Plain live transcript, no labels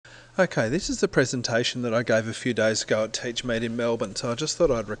Okay, this is the presentation that I gave a few days ago at TeachMeet in Melbourne, so I just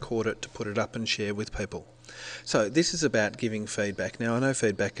thought I'd record it to put it up and share with people. So this is about giving feedback. Now I know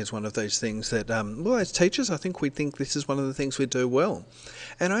feedback is one of those things that, well, as teachers I think we think this is one of the things we do well.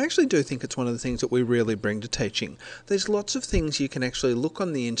 And I actually do think it's one of the things that we really bring to teaching. There's lots of things you can actually look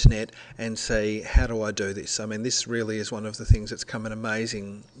on the internet and say, how do I do this? I mean, this really is one of the things that's come an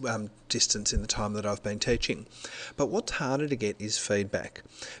amazing distance in the time that I've been teaching. But what's harder to get is feedback,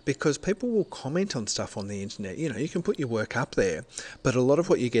 because people will comment on stuff on the internet. You know, you can put your work up there, but a lot of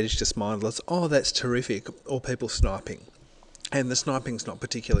what you get is just mindless, oh, that's terrific, or people sniping. And the sniping's not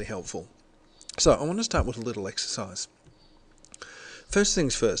particularly helpful. So I want to start with a little exercise. First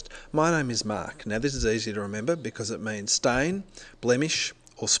things first, my name is Mark. Now this is easy to remember because it means stain, blemish,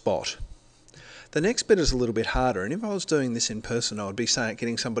 or spot. The next bit is a little bit harder, and if I was doing this in person, I would be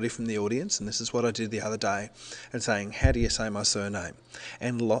getting somebody from the audience, and this is what I did the other day, and saying, how do you say my surname?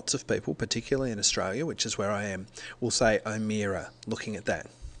 And lots of people, particularly in Australia, which is where I am, will say O'Meara, looking at that.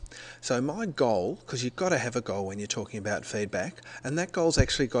 So my goal, because you've got to have a goal when you're talking about feedback, and that goal's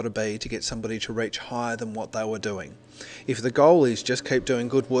actually got to be to get somebody to reach higher than what they were doing. If the goal is just keep doing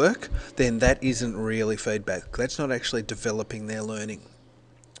good work, then that isn't really feedback. That's not actually developing their learning.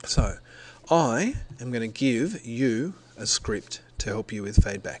 So I am going to give you a script to help you with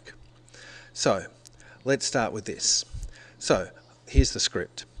feedback. So let's start with this. So here's the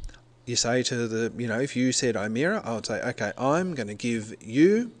script. You say to the, if you said O'Meara, I would say, okay, I'm going to give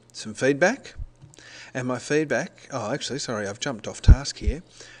you some feedback. And my feedback, I've jumped off task here.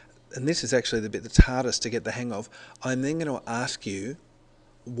 And this is actually the bit that's hardest to get the hang of. I'm then going to ask you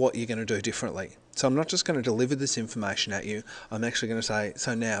what you're going to do differently. So I'm not just going to deliver this information at you. I'm actually going to say,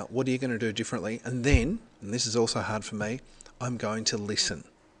 so now, what are you going to do differently? And then, and this is also hard for me, I'm going to listen.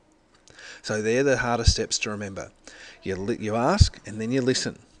 So they're the hardest steps to remember. You ask and then you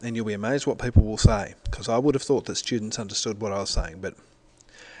listen, and you'll be amazed what people will say, because I would have thought that students understood what I was saying, but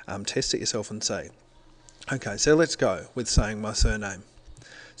test it yourself and see. Okay, so let's go with saying my surname.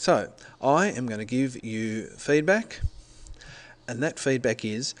 So I am going to give you feedback, and that feedback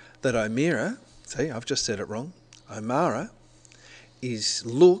is that O'Meara, see, I've just said it wrong, O'Meara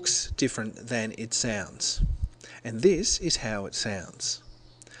looks different than it sounds. And this is how it sounds.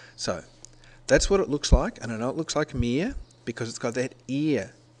 So that's what it looks like, and I know it looks like Mear because it's got that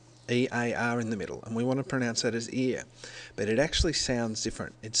ear, E-A-R in the middle, and we want to pronounce that as ear. But it actually sounds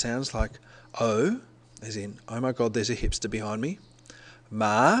different. It sounds like O, as in, oh my God, there's a hipster behind me.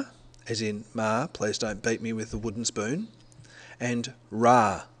 Ma, as in, Ma, please don't beat me with the wooden spoon. And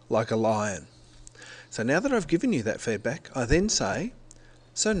Ra, like a lion. So now that I've given you that feedback, I then say,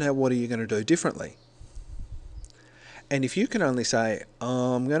 so now what are you going to do differently? And if you can only say,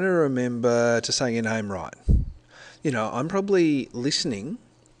 oh, I'm going to remember to say your name right. I'm probably listening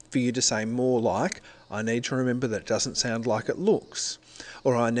for you to say more like, I need to remember that it doesn't sound like it looks.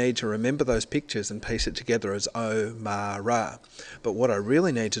 Or I need to remember those pictures and piece it together as O-Ma-Ra. But what I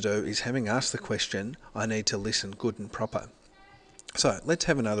really need to do is, having asked the question, I need to listen good and proper. So let's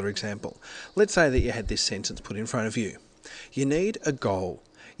have another example. Let's say that you had this sentence put in front of you. You need a goal.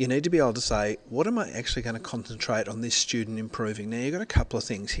 You need to be able to say, what am I actually going to concentrate on this student improving? Now, you've got a couple of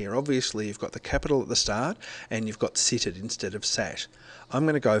things here. Obviously, you've got the capital at the start and you've got sitted instead of sat. I'm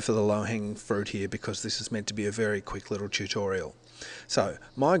going to go for the low-hanging fruit here because this is meant to be a very quick little tutorial. So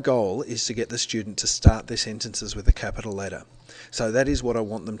my goal is to get the student to start their sentences with a capital letter. So that is what I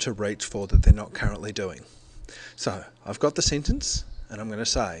want them to reach for that they're not currently doing. So I've got the sentence and I'm going to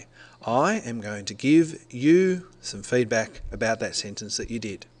say, I am going to give you some feedback about that sentence that you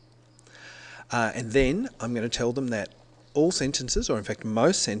did. And then I'm going to tell them that all sentences, or in fact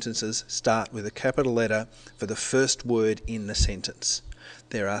most sentences, start with a capital letter for the first word in the sentence.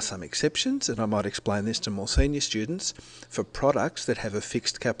 There are some exceptions, and I might explain this to more senior students, for products that have a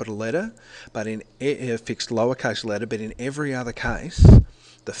fixed capital letter, but in a fixed lowercase letter, but in every other case,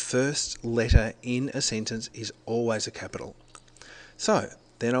 the first letter in a sentence is always a capital. So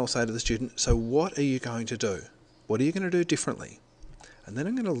then I'll say to the student, so what are you going to do? What are you going to do differently? And then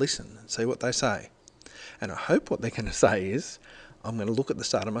I'm going to listen and see what they say. And I hope what they're going to say is, I'm going to look at the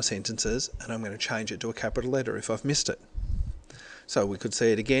start of my sentences and I'm going to change it to a capital letter if I've missed it. So we could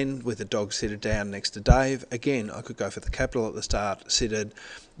see it again with the dog seated down next to Dave. Again, I could go for the capital at the start, seated.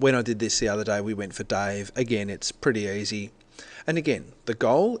 When I did this the other day, we went for Dave. Again, it's pretty easy. And again, the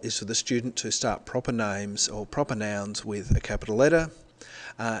goal is for the student to start proper names or proper nouns with a capital letter,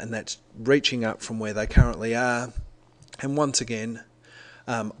 and that's reaching up from where they currently are. And once again,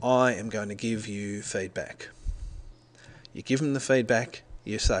 I am going to give you feedback. You give them the feedback,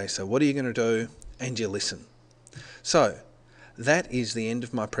 you say, so what are you going to do? And you listen. So that is the end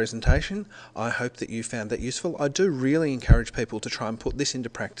of my presentation. I hope that you found that useful. I do really encourage people to try and put this into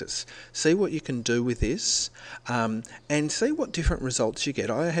practice. See what you can do with this, and see what different results you get.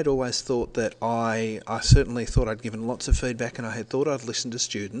 I had always thought that I certainly thought I'd given lots of feedback, and I had thought I'd listened to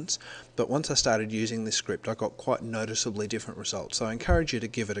students, but once I started using this script I got quite noticeably different results. So I encourage you to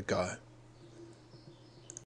give it a go.